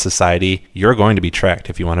anything in society, you're going to be tracked.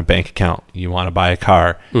 If you want a bank account, you want to buy a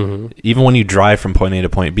car, even when you drive from point A to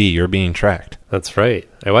point B, you're being tracked. That's right.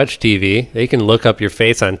 I watch TV. They can look up your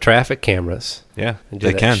face on traffic cameras. Yeah, and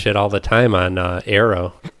do that shit all the time on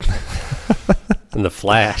Arrow and The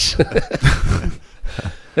Flash.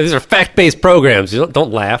 These are fact-based programs. You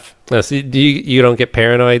don't laugh. No, so you don't get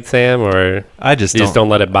paranoid, Sam, or I just don't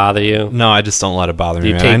let it bother you? No, I just don't let it bother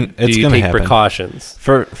me. Do you take precautions?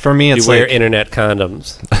 For me, it's you wear internet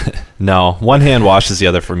condoms. No, one hand washes the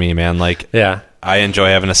other for me, man. Like, yeah, I enjoy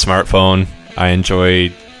having a smartphone. I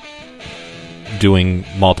enjoy doing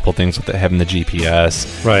multiple things with it, having the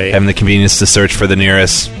GPS, right? Having the convenience to search for the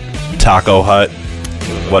nearest taco hut,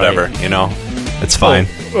 whatever. Right. You know, it's fine.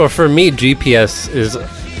 Well, for me, GPS is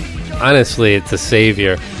honestly, it's a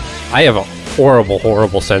savior. I have a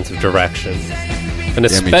horrible sense of direction, and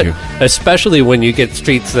especially when you get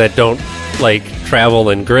streets that don't like travel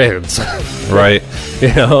in grids, right?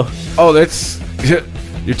 You know. Oh, that's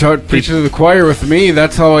You're preaching to the choir with me.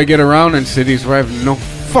 That's how I get around in cities where I have no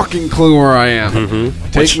fucking clue where I am.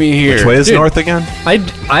 Mm-hmm. Take me here. Which way is north again?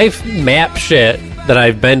 I've mapped shit that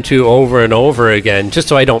I've been to over and over again just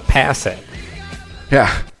so I don't pass it.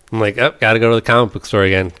 Yeah. I'm like, oh, gotta go to the comic book store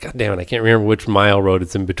again. God damn it, I can't remember which mile road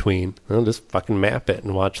it's in between. I'll just fucking map it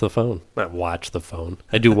and watch the phone. Not watch the phone.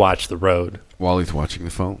 I do watch the road. While he's watching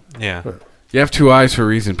the phone. Yeah. You have two eyes for a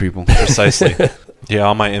reason, people. Precisely. Yeah,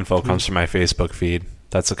 all my info comes from my Facebook feed.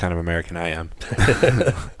 That's the kind of American I am.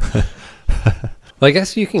 Well, I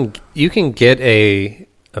guess you can get a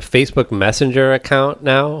Facebook Messenger account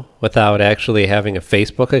now without actually having a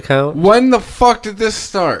Facebook account. When the fuck did this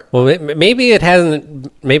start? Well, maybe it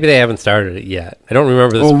hasn't. Maybe they haven't started it yet. I don't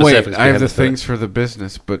remember the specifics. Wait, I have the things for the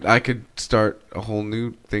business, but I could start a whole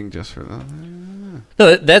new thing just for that.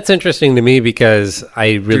 No, that's interesting to me because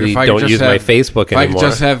I really don't use my Facebook anymore. If I could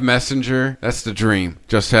just have Messenger, that's the dream.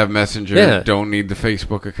 Just have Messenger. Yeah. Don't need the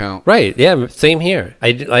Facebook account. Right. Yeah. Same here.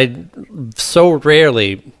 I so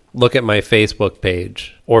rarely look at my Facebook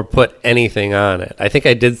page or put anything on it. I think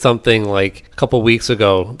I did something like a couple weeks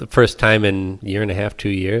ago, the first time in a year and a half, 2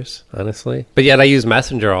 years, honestly. But yet I use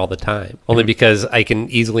Messenger all the time, only because I can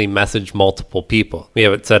easily message multiple people. We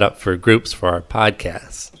have it set up for groups for our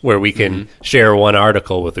podcasts where we can share one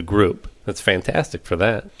article with a group. That's fantastic for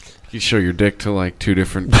that. You show your dick to like two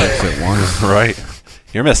different texts at once. Right.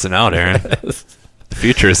 You're missing out, Aaron. The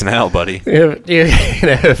future is now, buddy. You're going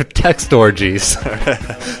to have text orgies.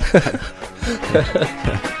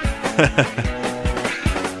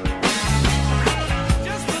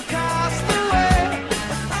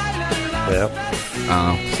 Yeah.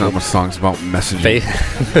 It's not much songs about messaging.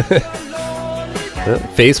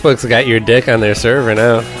 Facebook's got your dick on their server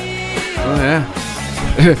now. Oh, yeah.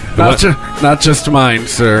 Not just mine,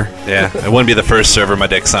 sir. Yeah, it wouldn't be the first server my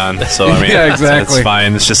dick's on. So, I mean, yeah, exactly. It's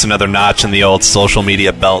fine. It's just another notch in the old social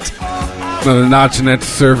media belt. Another notch in that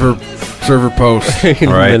server post.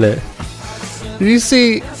 Right. Did you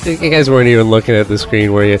see? You guys weren't even looking at the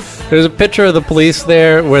screen, were you? There's a picture of the police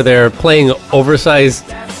there where they're playing oversized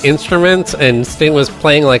instruments, and Sting was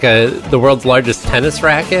playing like the world's largest tennis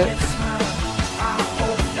racket.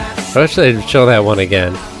 I wish they'd show that one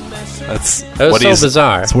again. That was so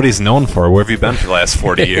bizarre. That's what he's known for. Where have you been for the last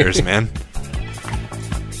 40 years, man?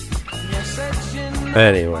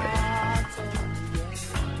 Anyway.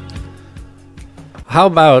 How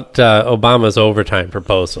about Obama's overtime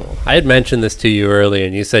proposal? I had mentioned this to you earlier,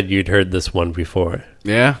 and you said you'd heard this one before.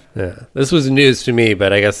 Yeah? Yeah. This was news to me,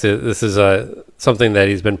 but I guess this is something that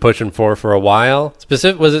he's been pushing for a while. Was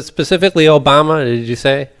it specifically Obama, did you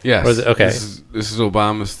say? Yes. Or was it, okay. This is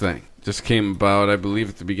Obama's thing. Just came about, I believe,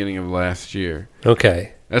 at the beginning of last year.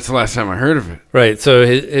 Okay. That's the last time I heard of it. Right. So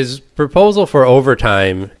his proposal for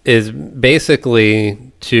overtime is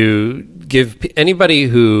basically to give anybody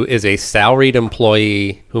who is a salaried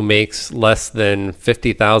employee who makes less than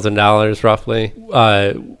 $50,000 roughly,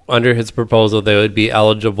 under his proposal, they would be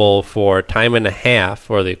eligible for time and a half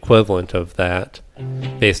or the equivalent of that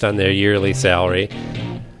based on their yearly salary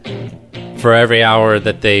for every hour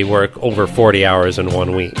that they work over 40 hours in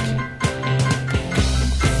 1 week.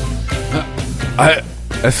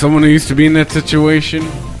 As someone who used to be in that situation,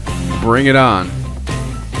 bring it on.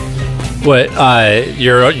 What?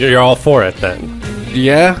 You're all for it then?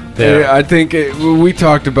 Yeah. I think we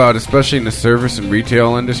talked about, especially in the service and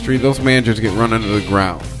retail industry, those managers get run into the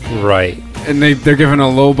ground. Right. And they're given a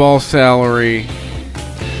lowball salary.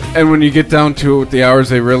 And when you get down to it with the hours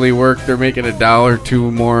they really work, they're making $1 or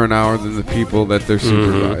 $2 more an hour than the people that they're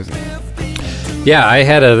supervising. Yeah, I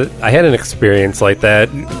had an experience like that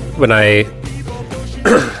when I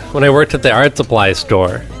worked at the art supply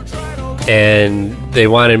store, and they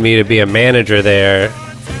wanted me to be a manager there,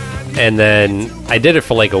 and then I did it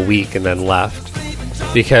for like a week and then left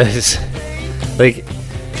because like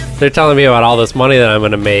they're telling me about all this money that I'm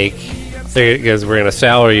going to make because we're going to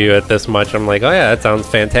salary you at this much. I'm like, oh yeah, that sounds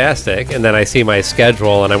fantastic. And then I see my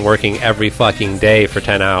schedule and I'm working every fucking day for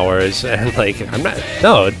 10 hours. And like,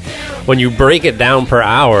 when you break it down per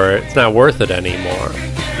hour, it's not worth it anymore.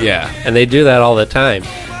 Yeah. And they do that all the time.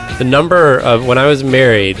 The number of, when I was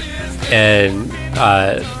married and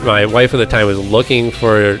my wife at the time was looking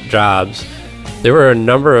for jobs, there were a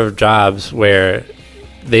number of jobs where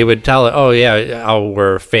they would tell it, oh yeah,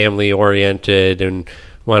 we're family oriented and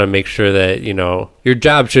want to make sure that, your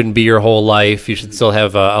job shouldn't be your whole life. You should still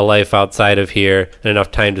have a life outside of here and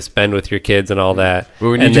enough time to spend with your kids and all that.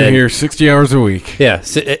 Well, we need you here 60 hours a week. Yeah,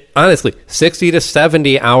 honestly, 60 to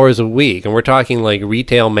 70 hours a week. And we're talking like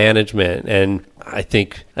retail management. And I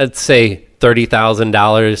think I'd say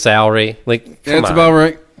 $30,000 salary. Like, that's about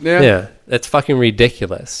right. Yeah. Yeah. That's fucking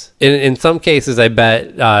ridiculous. In some cases, I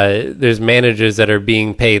bet there's managers that are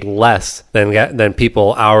being paid less than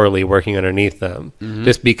people hourly working underneath them,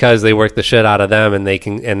 just because they work the shit out of them and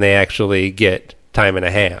they actually get time and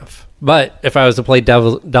a half. But if I was to play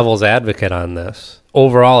devil's advocate on this,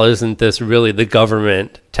 overall, isn't this really the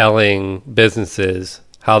government telling businesses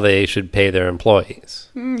how they should pay their employees?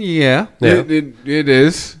 Yeah. It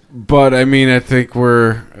is. But I mean, I think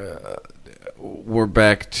we're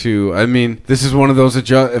back to, I mean, this is one of those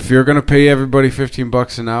if you're going to pay everybody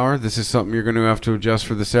 $15 an hour, this is something you're going to have to adjust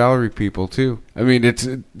for the salary people too. I mean, it's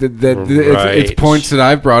points that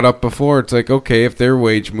I've brought up before. It's like, okay, if their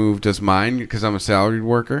wage moved, does mine, because I'm a salaried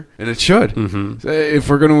worker? And it should. If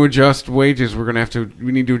we're going to adjust wages, we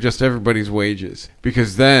need to adjust everybody's wages,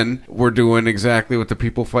 because then we're doing exactly what the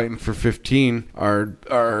people fighting for 15 are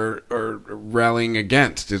rallying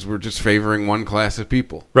against, is we're just favoring one class of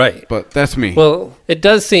people. Right. But that's me. Well, it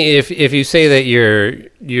does seem, if you say that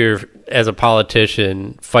you're as a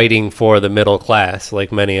politician fighting for the middle class,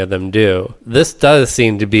 like many of them do, this does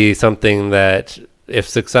seem to be something that, if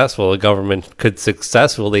successful, a government could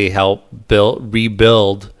successfully help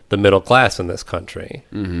rebuild the middle class in this country.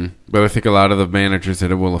 But I think a lot of the managers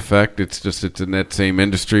that it will affect, it's in that same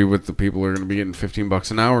industry with the people who are going to be getting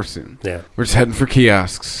 $15 an hour soon. Yeah. We're just heading for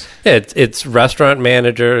kiosks. Yeah, it's restaurant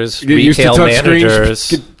managers, retail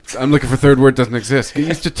managers. I'm looking for third word, doesn't exist. Get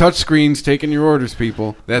used to touch screens, taking your orders,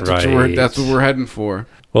 people. That's what we're heading for.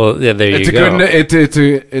 Well, yeah, you go.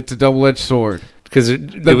 It's a double-edged sword. Because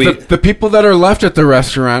the people that are left at the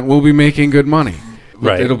restaurant will be making good money.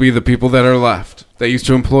 Right. It'll be the people that are left. They used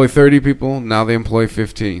to employ 30 people, now they employ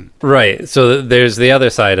 15. Right. So there's the other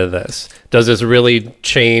side of this. Does this really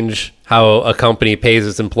change how a company pays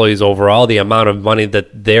its employees overall, the amount of money that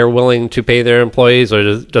they're willing to pay their employees,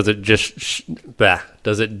 or does it just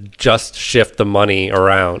shift the money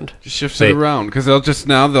around? Just shifts it around, because they'll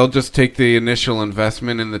just take the initial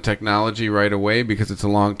investment in the technology right away, because it's a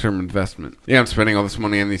long-term investment. Yeah, I'm spending all this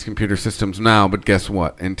money on these computer systems now, but guess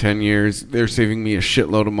what? In 10 years, they're saving me a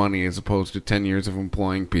shitload of money as opposed to 10 years of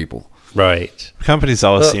employing people. Right. Companies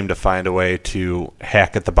always seem to find a way to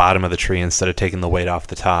hack at the bottom of the tree instead of taking the weight off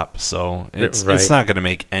the top. So it's not going to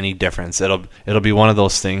make any difference. It'll be one of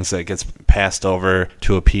those things that gets passed over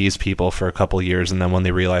to appease people for a couple years, and then when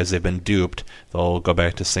they realize they've been duped, they'll go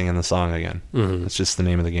back to singing the song again. It's just the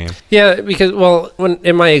name of the game. Yeah, because, well, when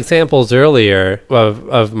in my examples earlier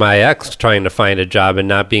of my ex trying to find a job and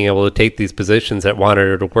not being able to take these positions that wanted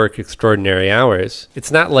her to work extraordinary hours,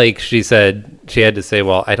 it's not like she had to say,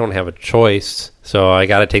 well, I don't have a choice, so I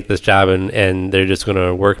got to take this job and they're just going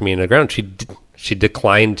to work me in the ground. She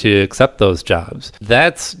declined to accept those jobs.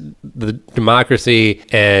 That's the democracy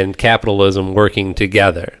and capitalism working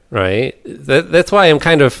together, right? That's why I'm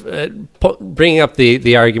kind of bringing up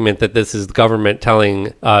the argument that this is the government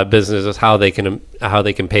telling businesses how they can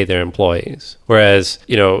pay their employees. Whereas,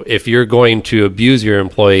 if you're going to abuse your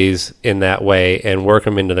employees in that way and work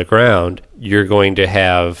them into the ground, you're going to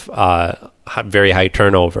have very high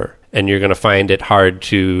turnover. And you're going to find it hard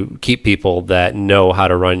to keep people that know how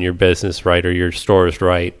to run your business right or your stores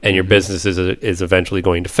right, and your business is eventually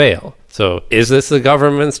going to fail. So is this the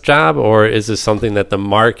government's job, or is this something that the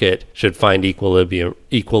market should find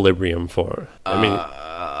equilibrium for? I mean,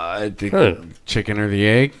 I think chicken or the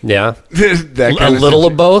egg. Yeah. That a little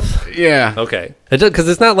of both? Yeah. Okay. Because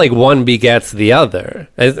it's not like one begets the other.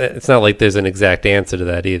 It's not like there's an exact answer to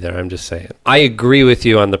that either. I'm just saying. I agree with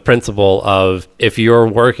you on the principle of, if you're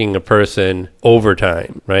working a person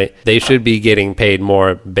overtime, right, they should be getting paid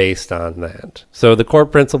more based on that. So the core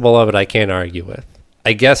principle of it, I can't argue with.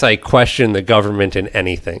 I guess I question the government in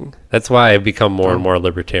anything. That's why I've become more and more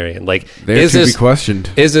libertarian. Like, they're to be questioned.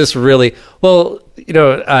 Is this really? Well,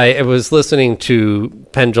 I was listening to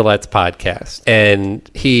Penn Jillette's podcast, and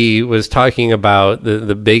he was talking about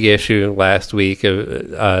the big issue last week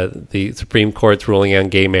of the Supreme Court's ruling on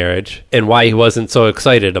gay marriage, and why he wasn't so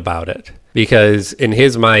excited about it. Because in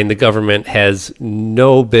his mind, the government has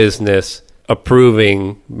no business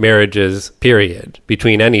approving marriages, period,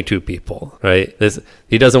 between any two people, right?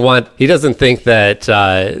 He doesn't think that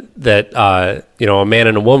a man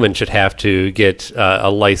and a woman should have to get a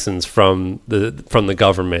license from the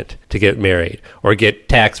government to get married, or get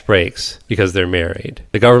tax breaks because they're married.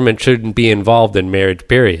 The government shouldn't be involved in marriage,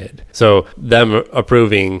 period. So them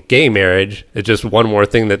approving gay marriage is just one more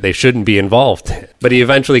thing that they shouldn't be involved in. But he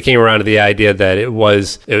eventually came around to the idea that it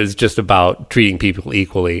was just about treating people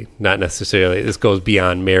equally, not necessarily. This goes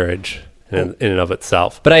beyond marriage. in and of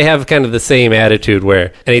itself. But I have kind of the same attitude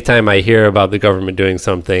where anytime I hear about the government doing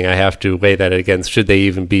something, I have to weigh that against should they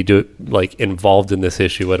even be involved in this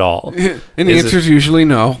issue at all. And the answer is usually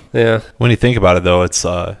no. Yeah. When you think about it, though, it's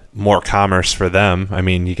more commerce for them. I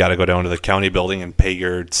mean, you got to go down to the county building and pay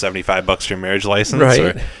your $75 for your marriage license.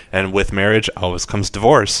 Right. And with marriage always comes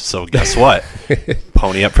divorce. So guess what?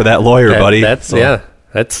 Pony up for that lawyer, buddy.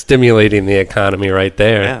 That's stimulating the economy right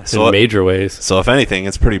there in major ways. So if anything,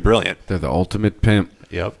 it's pretty brilliant. They're the ultimate pimp.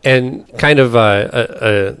 Yep. And kind of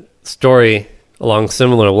a story along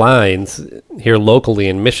similar lines, here locally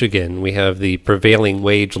in Michigan, we have the prevailing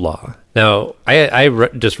wage law. Now, I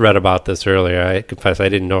just read about this earlier. I confess I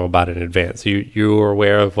didn't know about it in advance. You were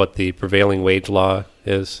aware of what the prevailing wage law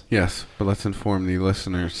is? Yes, but let's inform the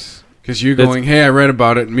listeners. Because you going, hey, I read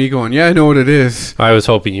about it, and me going, yeah, I know what it is. I was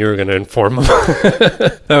hoping you were going to inform them.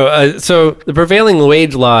 So the prevailing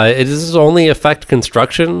wage law, it does only affect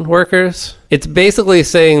construction workers. It's basically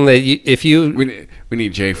saying that if you... We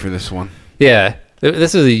need Jay for this one. Yeah,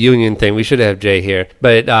 this is a union thing. We should have Jay here.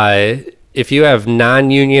 But if you have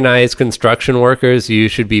non-unionized construction workers, you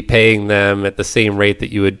should be paying them at the same rate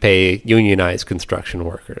that you would pay unionized construction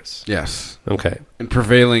workers. Yes. Okay. And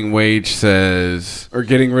prevailing wage says, or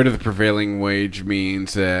getting rid of the prevailing wage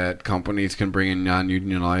means that companies can bring in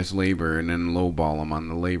non-unionized labor and then lowball them on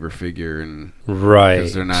the labor figure. And right.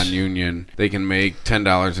 Because they're non-union, they can make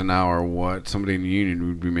 $10 an hour what somebody in the union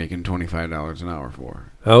would be making $25 an hour for.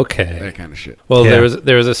 Okay. That kind of shit. Well, there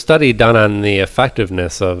was a study done on the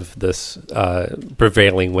effectiveness of this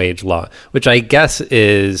prevailing wage law, which I guess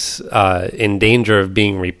is in danger of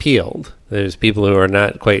being repealed. There's people who are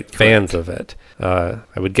not quite fans of it. I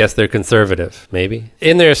would guess they're conservative, maybe.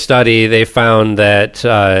 In their study, they found that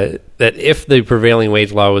that if the prevailing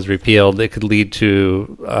wage law was repealed, it could lead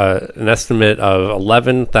to an estimate of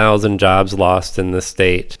 11,000 jobs lost in the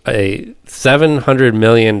state, $700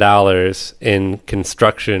 million in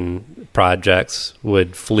construction projects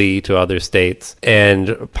would flee to other states,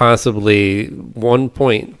 and possibly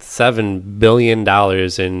 $1.7 billion in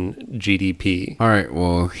GDP. All right,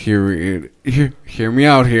 well, hear me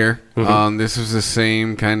out here. This was the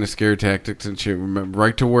same kind of scare tactics and shit. Remember,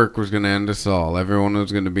 right to work was going to end us all. Everyone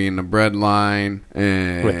was going to be in the bread line,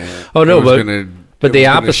 and but the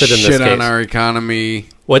opposite in this shit case. on our economy.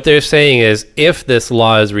 What they're saying is, if this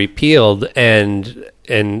law is repealed and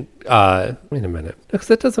wait a minute, because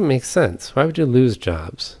that doesn't make sense. Why would you lose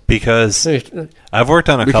jobs? Because I've worked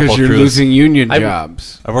on a couple Because you're crews. losing union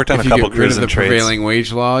jobs. I've worked on if a couple you get rid crews of and the trades. prevailing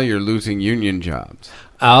wage law, you're losing union jobs.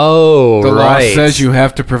 Oh, The law right. says you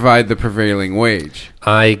have to provide the prevailing wage.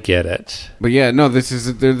 I get it. But yeah, no, these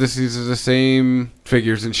are the same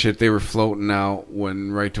figures and shit they were floating out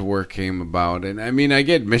when right to work came about. And I mean, I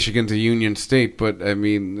get Michigan's a union state, but I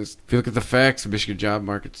mean, if you look at the facts, the Michigan job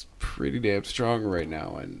market's pretty damn strong right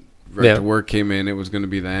now. And right to work came in, it was going to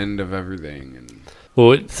be the end of everything. And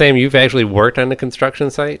Well, Sam, you've actually worked on a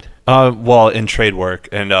construction site? Well, in trade work.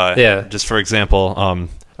 And Yeah. just for example,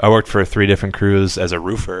 I worked for 3 different crews as a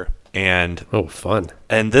roofer. And Oh, fun.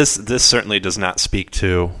 and this certainly does not speak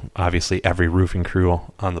to, obviously, every roofing crew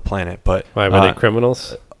on the planet. But Why, were they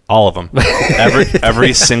criminals? all of them.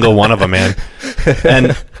 every single one of them, man.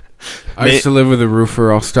 And I used to live with a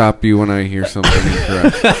roofer. I'll stop you when I hear something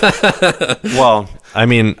incorrect. well, I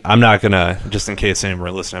mean, I'm not going to, just in case anyone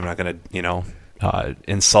were listening, I'm not going to,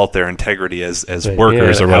 insult their integrity as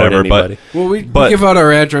workers or whatever. But we give out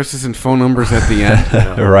our addresses and phone numbers at the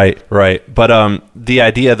end. Right. But the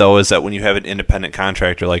idea, though, is that when you have an independent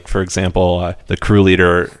contractor, like, for example, the crew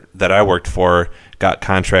leader that I worked for got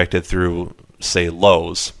contracted through, say,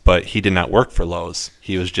 Lowe's, but he did not work for Lowe's.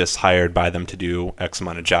 He was just hired by them to do X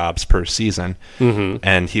amount of jobs per season. Mm-hmm.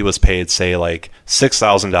 And he was paid, say, like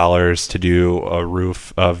 $6,000 to do a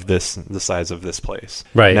roof of the size of this place.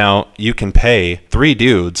 Right. Now, you can pay 3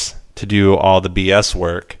 dudes to do all the BS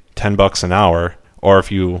work, $10 an hour. Or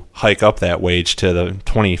if you hike up that wage to the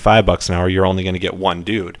 $25 an hour, you're only going to get 1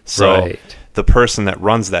 dude. So Right. the person that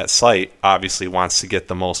runs that site obviously wants to get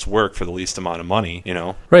the most work for the least amount of money,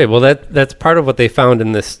 Right. Well, that's part of what they found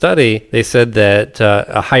in this study. They said that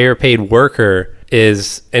a higher paid worker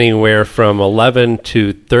is anywhere from 11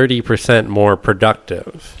 to 30% more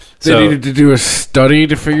productive. They needed to do a study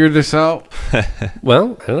to figure this out.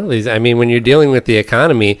 Well, I don't know. I mean, when you're dealing with the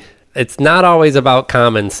economy, it's not always about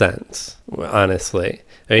common sense, honestly.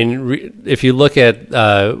 I mean, if you look at,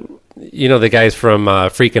 the guys from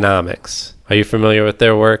Freakonomics, are you familiar with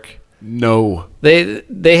their work? No.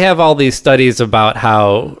 They have all these studies about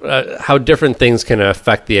how different things can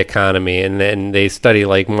affect the economy, and they study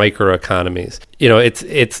like microeconomies.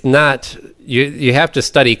 It's not you have to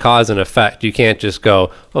study cause and effect. You can't just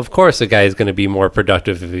go, well, of course a guy is going to be more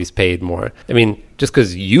productive if he's paid more. I mean, just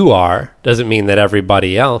because you are doesn't mean that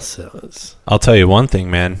everybody else is. I'll tell you one thing,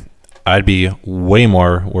 man. I'd be way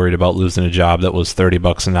more worried about losing a job that was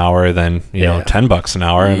 $30 an hour than, you know, $10 an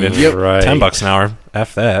hour. I mean, Right. $10 an hour,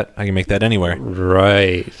 F that. I can make that anywhere.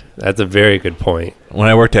 Right. That's a very good point. When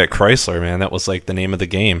I worked at Chrysler, man, that was like the name of the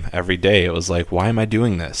game every day. It was like, why am I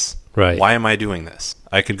doing this? Right. Why am I doing this?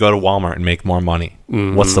 I could go to Walmart and make more money.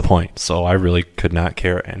 What's the point? So I really could not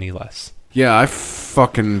care any less. Yeah, I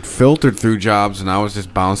fucking filtered through jobs, and I was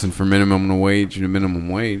just bouncing for minimum wage to minimum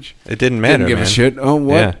wage. It didn't matter, Didn't give man. a shit. Oh,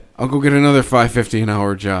 what? Yeah. I'll go get another $5.50 an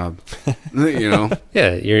hour job. You know.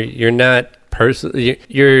 Yeah, you're not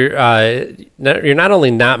you're not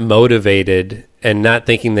only not motivated and not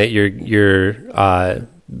thinking that you're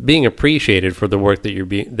being appreciated for the work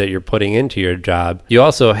that you're putting into your job. You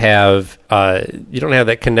also have you don't have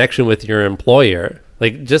that connection with your employer.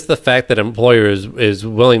 Like, just the fact that an employer is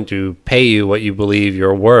willing to pay you what you believe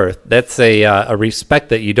you're worth, that's a respect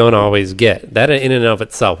that you don't always get. That in and of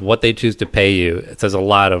itself, what they choose to pay you, it says a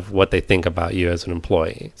lot of what they think about you as an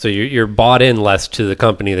employee. So you're bought in less to the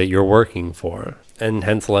company that you're working for, and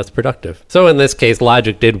hence less productive. So in this case,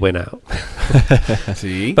 logic did win out.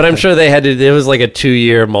 See? But I'm sure it was like a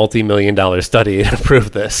 2-year, multi-million-dollar study to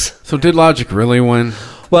prove this. So did logic really win?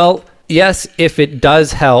 Well, yes, if it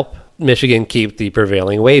does help Michigan keep the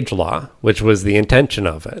prevailing wage law, which was the intention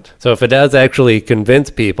of it. So if it does actually convince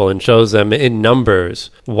people and shows them in numbers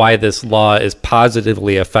why this law is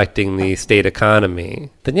positively affecting the state economy,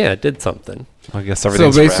 then yeah, it did something. I guess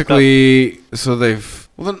everything's So basically,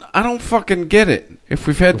 well then I don't fucking get it. If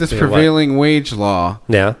we've had this Okay, prevailing wage law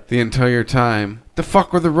Yeah. the entire time, the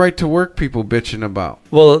fuck were the right to work people bitching about?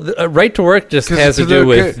 Well, the right to work just has to do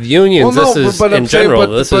with unions. Well, no, this is but in I'm saying, general.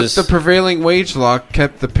 but the prevailing wage law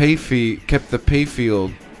kept the pay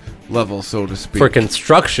field level, so to speak. for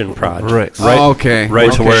construction projects. Right. Oh, okay.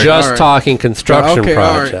 Right to Okay. work. Just All right. talking construction Okay, all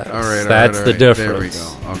right, projects. all right, That's all the right. difference.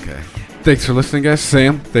 There we go. Okay. Thanks for listening, guys.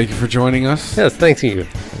 Sam, thank you for joining us. Yes, thanks you.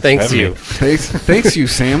 Thanks having you. me. Thanks you,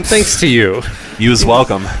 Sam. Thanks to you. You was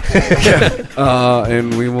welcome.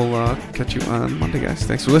 And we will catch you on Monday, guys.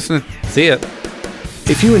 Thanks for listening. See ya.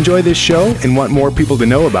 If you enjoy this show and want more people to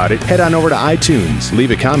know about it, head on over to iTunes,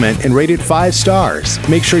 leave a comment, and rate it 5 stars.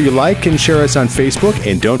 Make sure you like and share us on Facebook,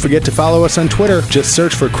 and don't forget to follow us on Twitter. Just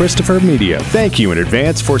search for Christopher Media. Thank you in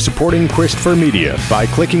advance for supporting Christopher Media by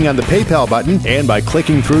clicking on the PayPal button and by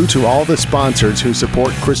clicking through to all the sponsors who support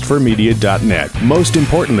ChristopherMedia.net. Most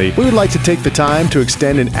importantly, we would like to take the time to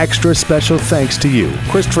extend an extra special thanks to you.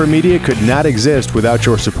 Christopher Media could not exist without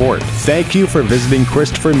your support. Thank you for visiting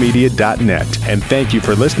ChristopherMedia.net, and thank you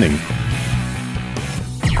for listening.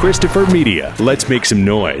 Christopher Media. Let's make some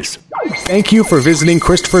noise. Thank you for visiting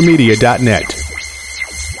ChristopherMedia.net.